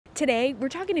Today, we're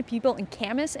talking to people in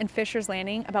Camas and Fisher's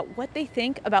Landing about what they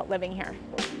think about living here.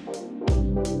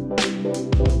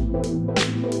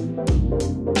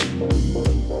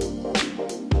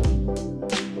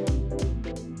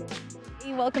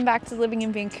 Hey, welcome back to Living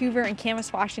in Vancouver and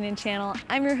Camas, Washington channel.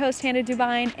 I'm your host, Hannah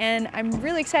Dubine, and I'm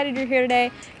really excited you're here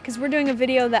today because we're doing a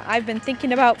video that I've been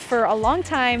thinking about for a long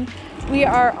time. We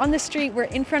are on the street, we're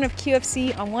in front of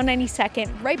𝐂𝐬𝐠𝐒 on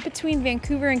 192nd, right between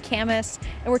Vancouver and Camas,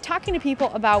 and we're talking to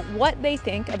people about what they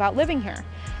think about living here.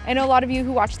 I know a lot of you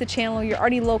who watch the channel, you're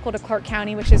already local to Clark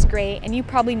County, which is great, and you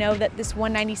probably know that this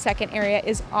 192nd area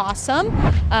is awesome.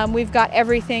 We've got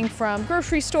everything from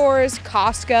grocery stores,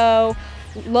 Costco,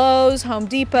 Lowe's, Home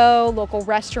Depot, local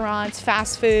restaurants,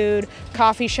 fast food,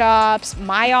 coffee shops.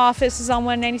 My office is on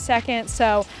 192nd,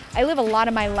 so I live a lot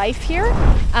of my life here.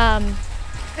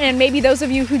 And maybe those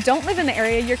of you who don't live in the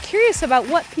area, you're curious about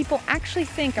what people actually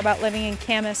think about living in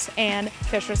Camas and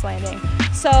Fisher's Landing.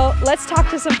 So let's talk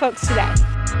to some folks today.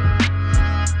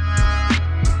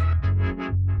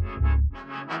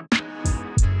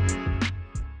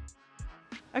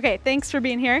 Okay, thanks for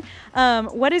being here.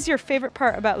 What is your favorite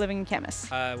part about living in Camas?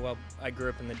 Well, I grew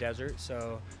up in the desert,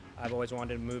 so I've always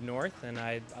wanted to move north, and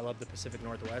I love the Pacific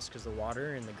Northwest because the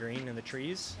water and the green and the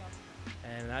trees. Yeah.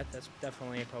 And that's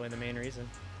definitely probably the main reason.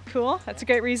 Cool, that's a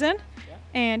great reason. Yeah.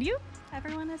 And you?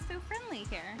 Everyone is so friendly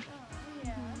here. Oh,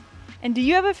 yeah. And do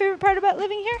you have a favorite part about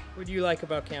living here? What do you like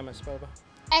about Camas, Boba?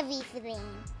 Everything.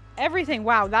 Everything,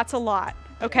 wow, that's a lot.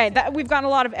 Okay, we've gotten a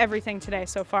lot of everything today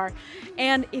so far.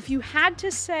 And if you had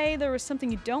to say there was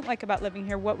something you don't like about living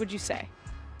here, what would you say?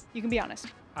 You can be honest.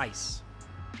 Ice.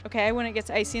 Okay, when it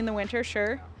gets icy in the winter,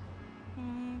 sure.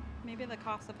 Maybe the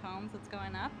cost of homes that's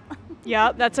going up.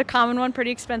 Yeah, that's a common one,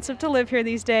 pretty expensive to live here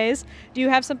these days. Do you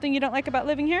have something you don't like about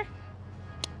living here?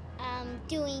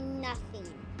 Doing nothing.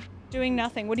 Doing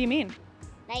nothing, what do you mean?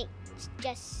 Like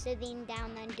just sitting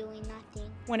down and doing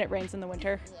nothing. When it rains in the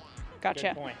winter? Yeah. Gotcha.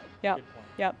 Good point. Yep. Good point.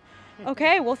 Yep.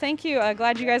 Okay, well thank you.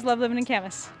 Glad you guys love living in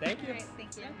Camas. Thank you. Great,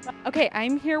 thank you. Okay,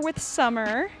 I'm here with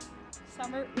Summer.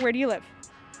 Summer, where do you live?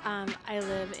 I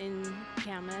live in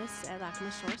Camas at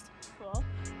𝐶𝐞𝐢𝐠𝐡𝐛𝐨𝐫𝐡𝐨𝐲. Cool.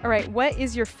 All right, what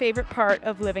is your favorite part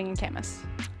of living in Camas?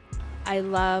 I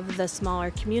love the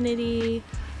smaller community.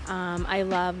 I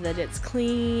love that it's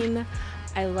clean.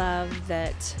 I love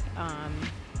that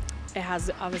it has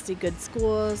obviously good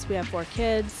schools. We have 4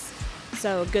 kids,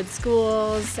 so good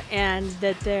schools, and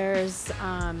that there's,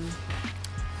 I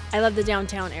love the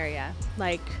downtown area,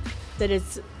 like that it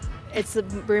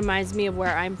reminds me of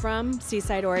where I'm from,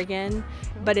 Seaside, Oregon,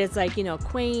 but it's like, you know,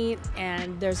 quaint,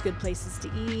 and there's good places to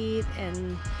eat,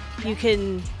 and you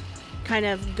can kind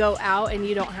of go out and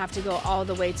you don't have to go all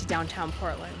the way to downtown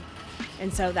Portland.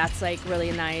 And so that's like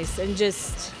really nice, and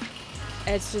just,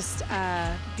 it's just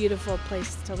a beautiful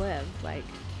place to live, like,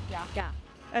 yeah.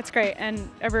 That's great, and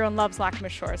everyone loves 𝐶𝐞𝐢𝐠𝐡𝐴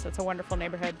Shores. That's a wonderful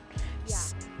neighborhood. Yeah.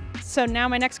 So now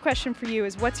my next question for you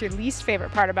is, what's your least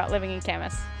favorite part about living in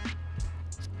Camas?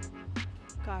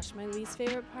 Gosh, my least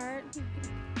favorite part?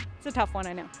 It's a tough one,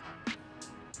 I know.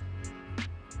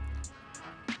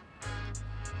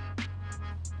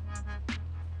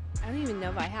 I don't even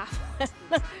know if I have.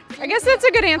 I guess that's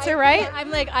a good answer, right? I'm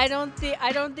like, I don't think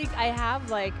I have,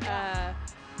 like,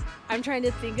 I'm trying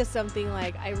to think of something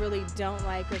like I really don't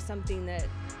like, or something that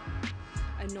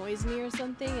annoys me or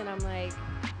something, and I'm like,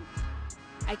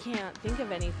 I can't think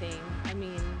of anything. I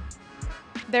mean,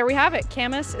 there we have it.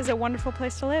 Camas is a wonderful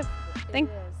place to live.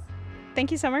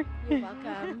 Thank you, Summer. You're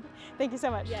welcome. Thank you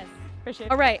so much. Yes. Appreciate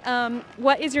it. All right,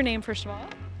 what is your name, first of all?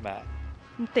 Matt.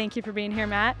 Thank you for being here,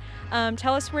 Matt.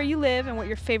 Tell us where you live and what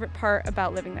your favorite part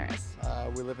about living there is.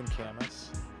 We live in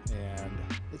Camas, and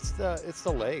it's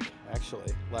the lake,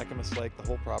 actually. 𝐶𝐞𝐢𝐠𝐡𝐴 Lake, the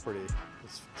whole property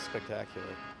is spectacular.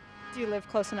 Do you live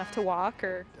close enough to walk,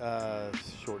 or?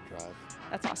 Short drive.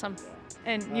 That's awesome.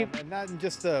 Yeah. And you? And not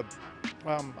just I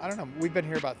don't know. We've been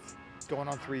here about going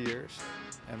on 3 years,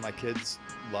 and my kids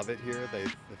love it here. They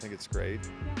think it's great.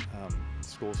 Yeah.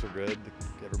 Schools are good.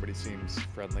 Everybody seems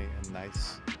friendly and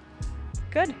nice.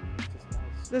 Good. It's just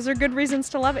nice. Those are good reasons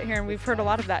to love it here, and we've heard a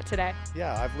lot of that today.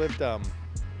 Yeah, I've lived over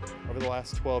the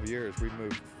last 12 years. We've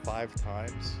moved 5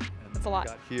 times. And that's a lot.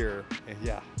 Got here, and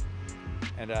yeah.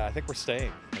 And I think we're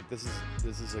staying. Like, this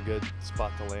is a good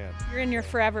spot to land. You're in your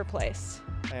forever place.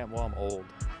 I am. Well, I'm old,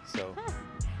 so.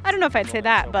 I don't know if I'd say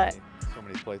that, but. So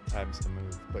many times to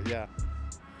move, but yeah.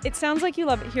 It sounds like you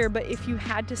love it here, but if you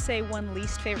had to say one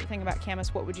least favorite thing about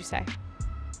Camas, what would you say?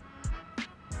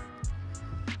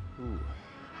 Ooh.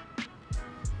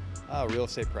 Real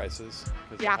estate prices,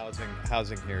 because yeah.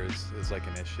 housing here is like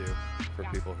an issue for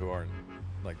people who aren't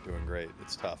like doing great.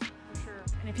 It's tough. For sure.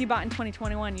 And if you bought in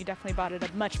 2021, you definitely bought at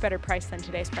a much better price than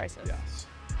today's prices. Yes.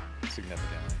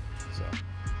 significantly. So.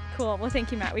 Cool. Well,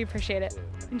 thank you, Matt. We appreciate it.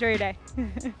 Enjoy your day.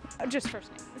 Just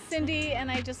first name. Cindy, and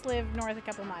I just live north a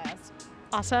couple miles.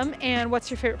 Awesome. And what's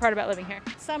your favorite part about living here?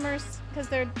 Summers, because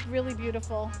they're really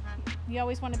beautiful. You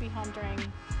always want to be home during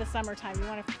the summertime. You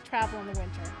want to travel in the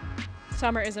winter.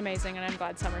 Summer is amazing, and I'm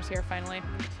glad summer's here finally. Me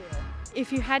too.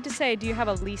 If you had to say, do you have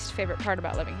a least favorite part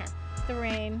about living here? The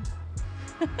rain.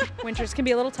 Winters can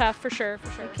be a little tough, for sure.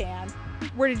 You can.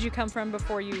 Where did you come from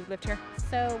before you lived here?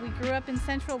 So we grew up in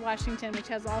Central Washington, which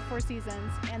has all 4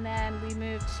 seasons, and then we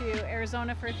moved to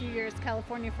Arizona for a few years,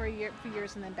 California for a few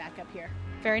years, and then back up here.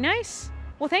 Very nice.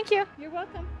 Well, thank you. You're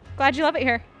welcome. Glad you love it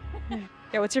here.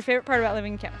 Yeah, what's your favorite part about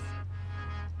living in Camas?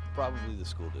 Probably the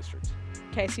school district.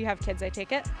 Okay, so you have kids, I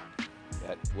take it?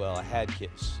 Well, I had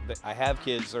kids. I have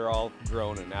kids. They're all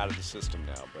grown and out of the system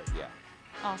now, but yeah.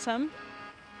 Awesome.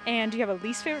 And do you have a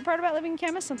least favorite part about living in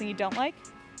Camas? Something you don't like?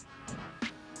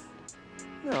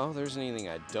 No, there isn't anything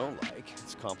I don't like.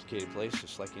 It's a complicated place,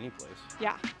 just like any place.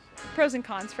 Yeah. Pros and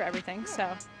cons for everything, so.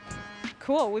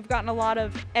 Cool, we've gotten a lot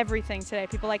of everything today.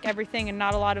 People like everything and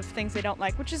not a lot of things they don't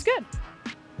like, which is good.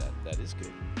 That is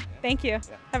good. Yeah. Thank you.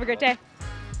 Yeah. Have a great day.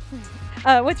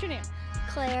 What's your name?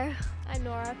 Claire. I'm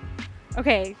Nora.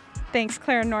 Okay, thanks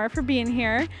Claire and Nora for being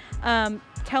here.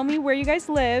 Tell me where you guys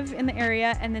live in the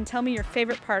area, and then tell me your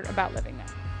favorite part about living there.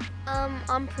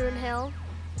 On Prune Hill.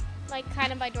 Like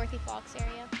kind of by Dorothy Fox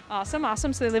area. Awesome,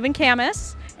 awesome. So they live in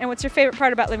Camas. And what's your favorite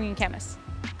part about living in Camas?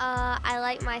 I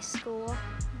like my school.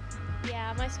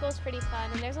 Yeah, my school's pretty fun,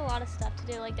 and there's a lot of stuff to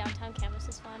do, like downtown Camas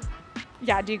is fun.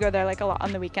 Yeah, do you go there like a lot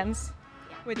on the weekends?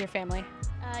 Yeah. With your family?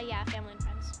 Yeah, family and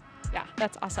friends. Yeah,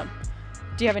 that's awesome.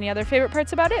 Do you have any other favorite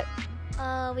parts about it?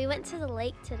 We went to the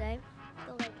lake today.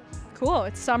 The lake is fun. Cool,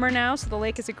 it's summer now, so the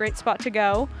lake is a great spot to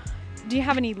go. Do you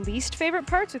have any least favorite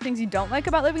parts or things you don't like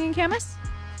about living in Camas?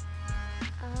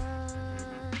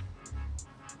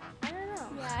 I don't know.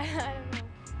 Yeah, I don't know.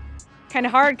 Kind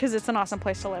of hard because it's an awesome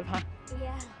place to live, huh?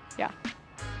 Yeah. Yeah.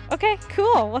 Okay,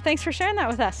 cool. Well, thanks for sharing that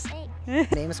with us.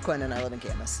 Thanks. My name is Quinn and I live in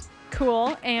Camas.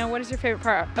 Cool. And what is your favorite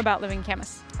part about living in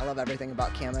Camas? I love everything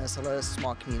about Camas. I love a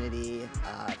small community.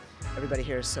 Everybody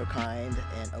here is so kind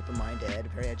and open-minded,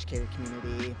 very educated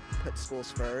community, put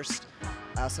schools first.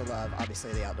 I also love,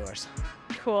 obviously, the outdoors.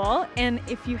 Cool. And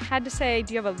if you had to say,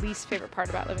 do you have a least favorite part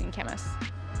about living in Camas?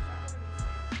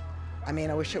 I mean,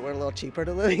 I wish it were a little cheaper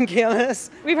to live in Camas.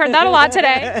 We've heard that a lot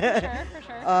today. For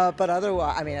sure. But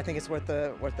otherwise, I mean, I think it's worth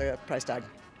the price tag.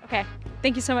 Okay.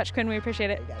 Thank you so much, Quinn. We appreciate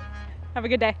it. You got it. Have a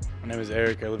good day. My name is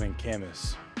Eric. I live in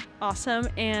Camas. Awesome.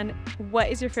 And what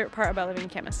is your favorite part about living in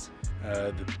Camas?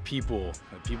 The people.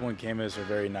 The people in Camas are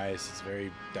very nice. It's a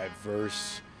very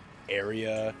diverse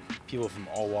area. People from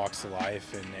all walks of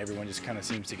life, and everyone just kind of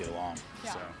seems to get along.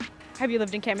 Yeah. So, Have you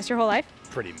lived in Camas your whole life?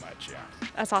 pretty much, yeah.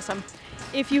 That's awesome.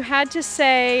 If you had to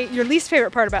say your least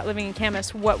favorite part about living in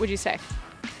Camas, what would you say?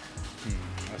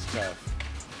 That's tough.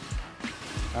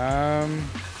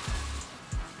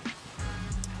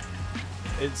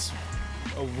 It's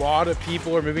a lot of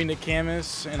people are moving to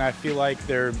Camas, and I feel like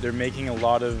they're making a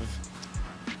lot of,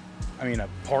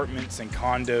 apartments and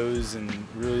condos and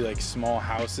really like small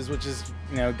houses, which is,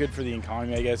 good for the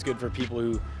economy, I guess, good for people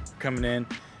who are coming in,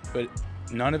 but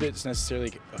none of it's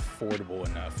necessarily affordable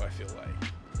enough, I feel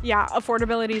like. Yeah,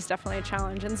 affordability is definitely a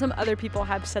challenge, and some other people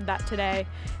have said that today.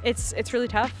 It's really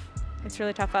tough. It's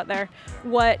really tough out there.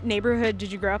 What neighborhood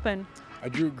did you grow up in? I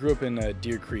grew up in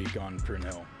Deer Creek on Prune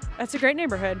Hill. That's a great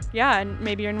neighborhood. Yeah, and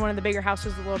maybe you're in one of the bigger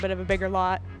houses with a little bit of a bigger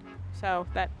lot. So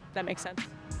that makes sense.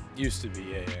 Used to be,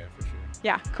 yeah, for sure.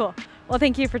 Yeah, cool. Well,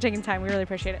 thank you for taking time. We really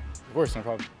appreciate it. Of course, no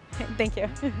problem. Thank you.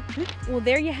 Well,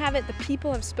 there you have it. The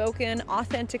people have spoken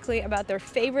authentically about their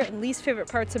favorite and least favorite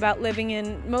parts about living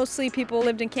in. Mostly people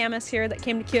lived in Camas here that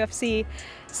came to QFC.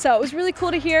 So it was really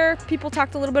cool to hear. People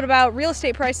talked a little bit about real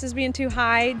estate prices being too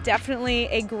high. Definitely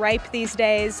a gripe these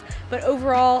days. But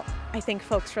overall, I think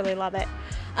folks really love it.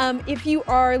 If you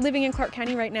are living in Clark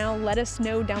County right now, let us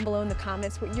know down below in the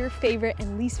comments what your favorite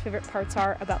and least favorite parts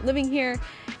are about living here.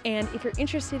 And if you're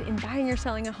interested in buying or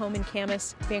selling a home in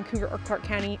Camas, Vancouver, or Clark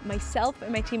County, myself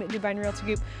and my team at Dubai Realty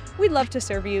Group, we'd love to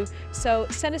serve you. So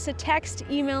send us a text,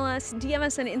 email us, DM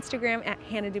us on Instagram at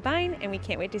Hannah Dubai, and we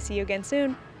can't wait to see you again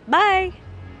soon. Bye!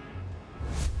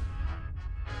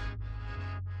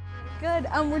 Good.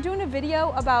 We're doing a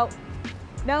video about...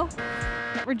 No?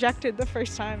 Got rejected the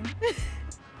first time.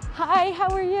 Hi, how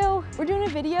are you? We're doing a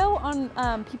video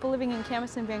on people living in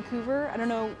Camas and Vancouver. I don't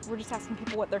know, we're just asking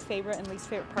people what their favorite and least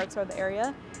favorite parts are of the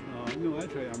area. No,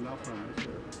 actually, I'm not from this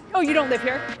area. Oh, you don't live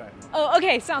here? Right. Oh,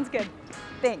 okay, sounds good.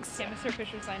 Thanks. Yeah, Mr.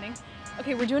 Fisher signing.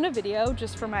 Okay, we're doing a video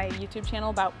just for my YouTube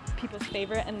channel about people's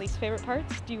favorite and least favorite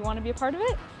parts. Do you want to be a part of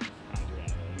it?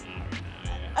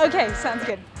 Okay, sounds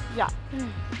good. Yeah.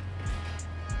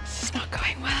 This is not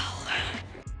going well.